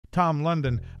Tom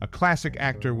London, a classic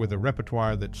actor with a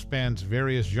repertoire that spans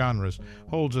various genres,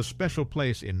 holds a special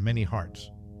place in many hearts.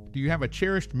 Do you have a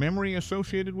cherished memory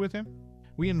associated with him?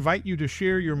 We invite you to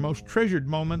share your most treasured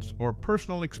moments or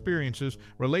personal experiences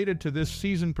related to this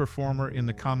seasoned performer in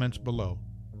the comments below.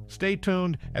 Stay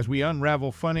tuned as we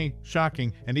unravel funny,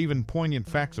 shocking, and even poignant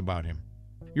facts about him.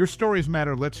 Your stories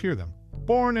matter, let's hear them.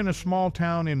 Born in a small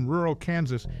town in rural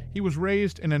Kansas, he was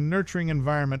raised in a nurturing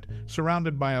environment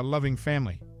surrounded by a loving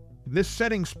family. This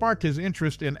setting sparked his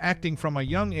interest in acting from a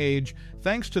young age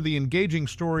thanks to the engaging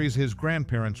stories his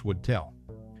grandparents would tell.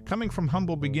 Coming from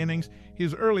humble beginnings,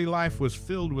 his early life was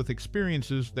filled with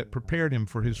experiences that prepared him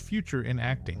for his future in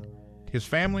acting. His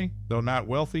family, though not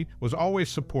wealthy, was always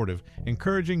supportive,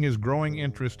 encouraging his growing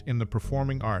interest in the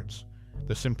performing arts.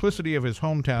 The simplicity of his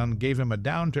hometown gave him a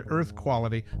down-to-earth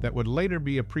quality that would later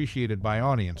be appreciated by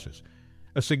audiences.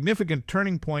 A significant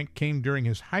turning point came during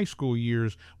his high school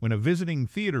years when a visiting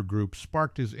theater group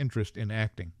sparked his interest in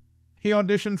acting. He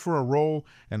auditioned for a role,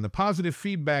 and the positive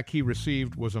feedback he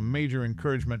received was a major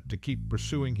encouragement to keep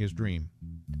pursuing his dream.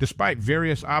 Despite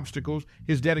various obstacles,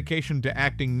 his dedication to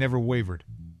acting never wavered.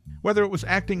 Whether it was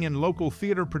acting in local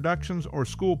theater productions or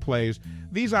school plays,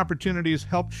 these opportunities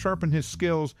helped sharpen his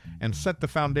skills and set the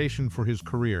foundation for his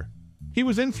career. He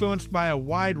was influenced by a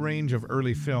wide range of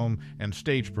early film and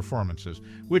stage performances,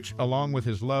 which, along with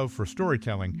his love for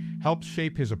storytelling, helped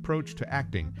shape his approach to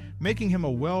acting, making him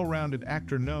a well-rounded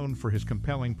actor known for his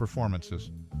compelling performances.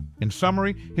 In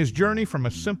summary, his journey from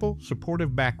a simple,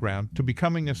 supportive background to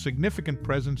becoming a significant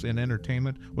presence in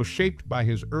entertainment was shaped by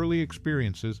his early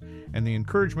experiences and the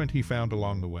encouragement he found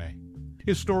along the way.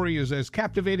 His story is as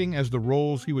captivating as the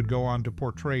roles he would go on to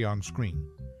portray on screen.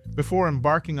 Before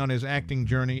embarking on his acting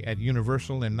journey at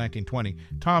Universal in 1920,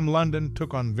 Tom London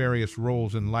took on various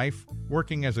roles in life,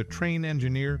 working as a train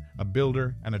engineer, a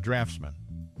builder, and a draftsman.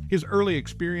 His early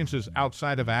experiences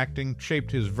outside of acting shaped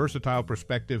his versatile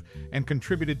perspective and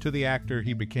contributed to the actor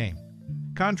he became.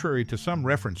 Contrary to some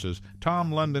references, Tom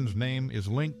London's name is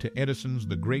linked to Edison's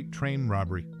The Great Train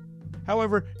Robbery.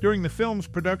 However, during the film's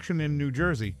production in New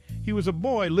Jersey, he was a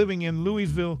boy living in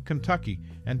Louisville, Kentucky,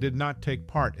 and did not take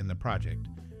part in the project.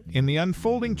 In the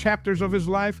unfolding chapters of his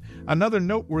life, another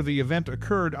noteworthy event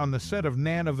occurred on the set of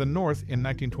Nan of the North in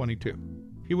 1922.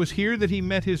 It was here that he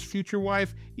met his future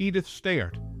wife, Edith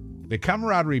Stayart. The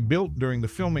camaraderie built during the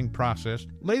filming process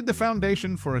laid the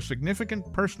foundation for a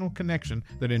significant personal connection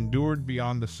that endured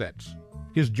beyond the sets.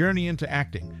 His journey into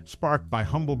acting, sparked by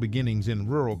humble beginnings in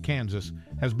rural Kansas,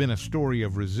 has been a story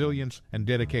of resilience and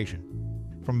dedication.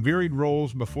 From varied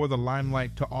roles before the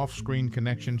limelight to off-screen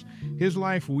connections, his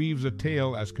life weaves a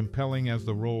tale as compelling as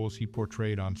the roles he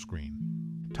portrayed on screen.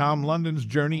 Tom London's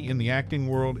journey in the acting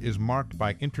world is marked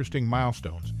by interesting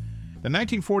milestones. The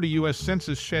 1940 U.S.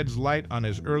 Census sheds light on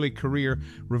his early career,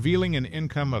 revealing an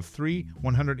income of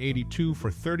 $3,182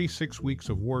 for 36 weeks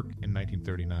of work in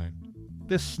 1939.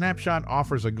 This snapshot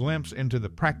offers a glimpse into the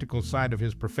practical side of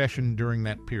his profession during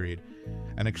that period.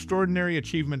 An extraordinary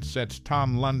achievement sets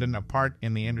Tom London apart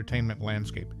in the entertainment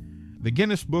landscape. The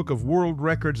Guinness Book of World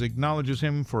Records acknowledges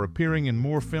him for appearing in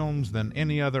more films than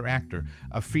any other actor,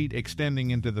 a feat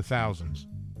extending into the thousands.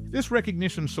 This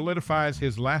recognition solidifies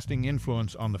his lasting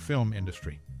influence on the film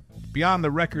industry. Beyond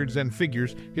the records and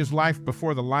figures, his life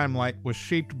before the limelight was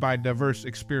shaped by diverse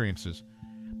experiences.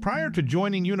 Prior to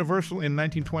joining Universal in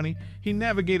 1920, he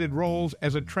navigated roles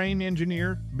as a train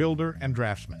engineer, builder, and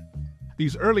draftsman.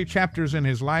 These early chapters in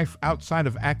his life outside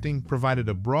of acting provided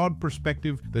a broad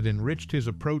perspective that enriched his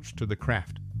approach to the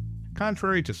craft.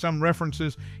 Contrary to some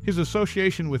references, his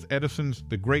association with Edison's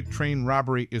The Great Train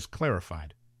Robbery is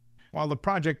clarified. While the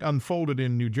project unfolded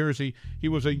in New Jersey, he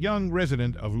was a young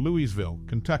resident of Louisville,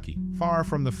 Kentucky, far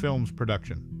from the film's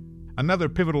production. Another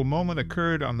pivotal moment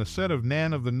occurred on the set of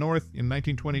Nan of the North in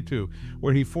 1922,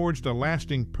 where he forged a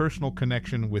lasting personal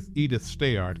connection with Edith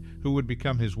Stayart, who would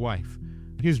become his wife.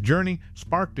 His journey,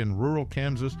 sparked in rural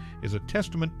Kansas, is a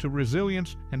testament to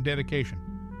resilience and dedication.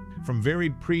 From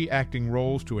varied pre-acting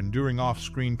roles to enduring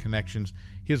off-screen connections,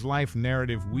 his life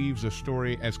narrative weaves a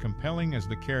story as compelling as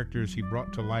the characters he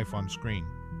brought to life on screen.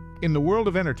 In the world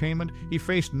of entertainment, he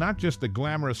faced not just the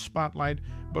glamorous spotlight,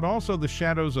 but also the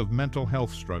shadows of mental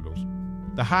health struggles.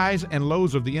 The highs and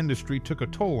lows of the industry took a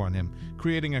toll on him,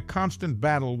 creating a constant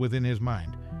battle within his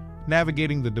mind.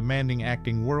 Navigating the demanding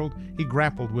acting world, he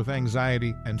grappled with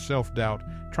anxiety and self-doubt,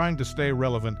 trying to stay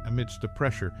relevant amidst the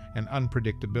pressure and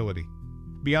unpredictability.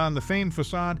 Beyond the famed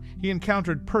facade, he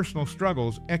encountered personal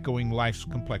struggles echoing life's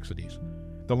complexities.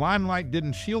 The limelight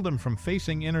didn't shield him from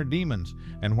facing inner demons,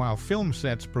 and while film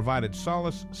sets provided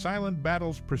solace, silent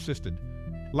battles persisted.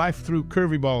 Life threw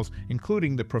curveballs,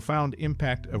 including the profound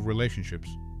impact of relationships.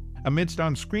 Amidst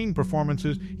on-screen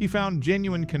performances, he found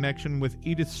genuine connection with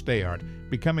Edith Stayart,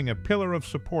 becoming a pillar of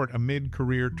support amid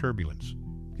career turbulence.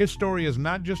 His story is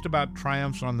not just about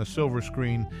triumphs on the silver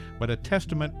screen, but a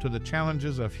testament to the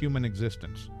challenges of human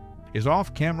existence. His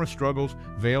off-camera struggles,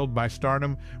 veiled by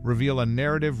stardom, reveal a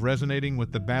narrative resonating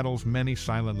with the battles many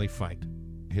silently fight.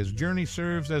 His journey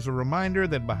serves as a reminder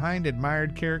that behind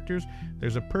admired characters,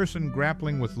 there's a person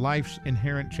grappling with life's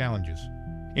inherent challenges.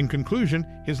 In conclusion,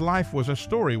 his life was a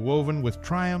story woven with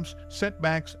triumphs,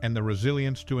 setbacks, and the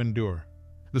resilience to endure.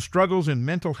 The struggles in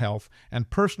mental health and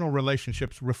personal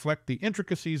relationships reflect the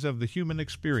intricacies of the human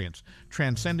experience,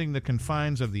 transcending the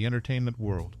confines of the entertainment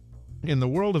world. In the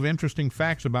world of interesting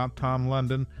facts about Tom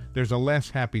London, there's a less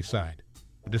happy side.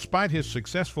 Despite his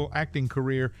successful acting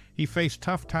career, he faced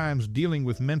tough times dealing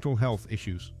with mental health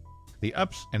issues. The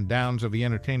ups and downs of the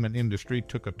entertainment industry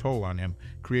took a toll on him,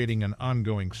 creating an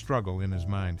ongoing struggle in his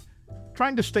mind.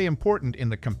 Trying to stay important in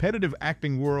the competitive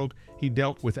acting world, he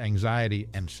dealt with anxiety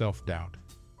and self-doubt.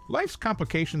 Life's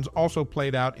complications also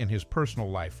played out in his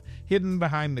personal life, hidden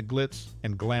behind the glitz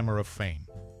and glamour of fame.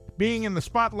 Being in the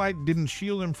spotlight didn't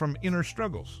shield him from inner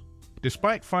struggles.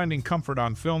 Despite finding comfort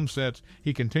on film sets,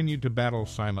 he continued to battle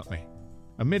silently.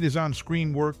 Amid his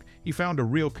on-screen work, he found a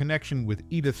real connection with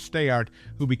Edith Stayart,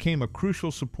 who became a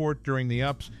crucial support during the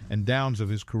ups and downs of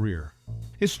his career.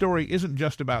 His story isn't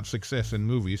just about success in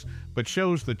movies, but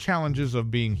shows the challenges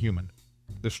of being human.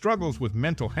 The struggles with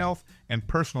mental health and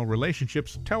personal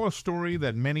relationships tell a story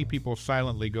that many people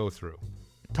silently go through.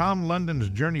 Tom London's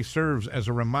journey serves as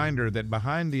a reminder that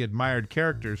behind the admired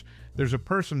characters, there's a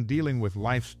person dealing with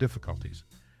life's difficulties.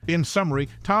 In summary,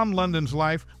 Tom London's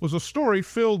life was a story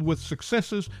filled with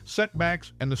successes,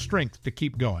 setbacks, and the strength to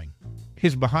keep going.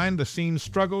 His behind-the-scenes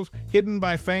struggles, hidden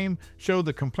by fame, show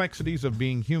the complexities of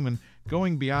being human,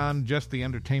 going beyond just the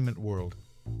entertainment world.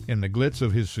 In the glitz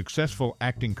of his successful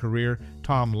acting career,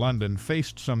 Tom London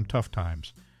faced some tough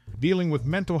times. Dealing with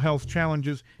mental health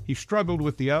challenges, he struggled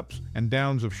with the ups and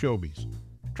downs of showbiz.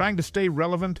 Trying to stay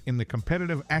relevant in the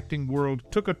competitive acting world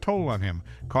took a toll on him,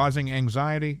 causing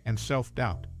anxiety and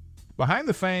self-doubt. Behind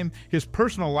the fame, his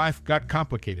personal life got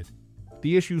complicated.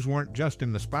 The issues weren't just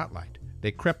in the spotlight.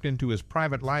 They crept into his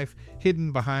private life,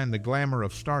 hidden behind the glamour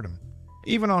of stardom.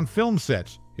 Even on film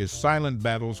sets, his silent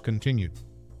battles continued.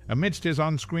 Amidst his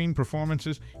on-screen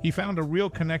performances, he found a real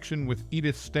connection with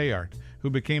Edith Stayart, who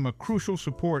became a crucial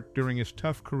support during his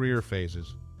tough career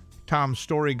phases. Tom's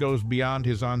story goes beyond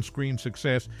his on-screen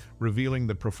success, revealing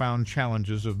the profound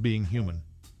challenges of being human.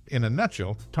 In a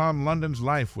nutshell, Tom London's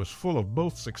life was full of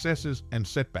both successes and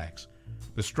setbacks.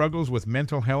 The struggles with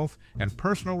mental health and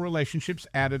personal relationships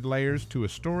added layers to a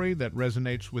story that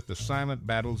resonates with the silent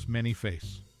battles many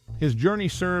face. His journey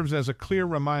serves as a clear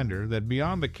reminder that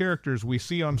beyond the characters we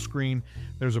see on screen,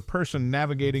 there's a person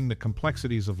navigating the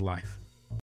complexities of life.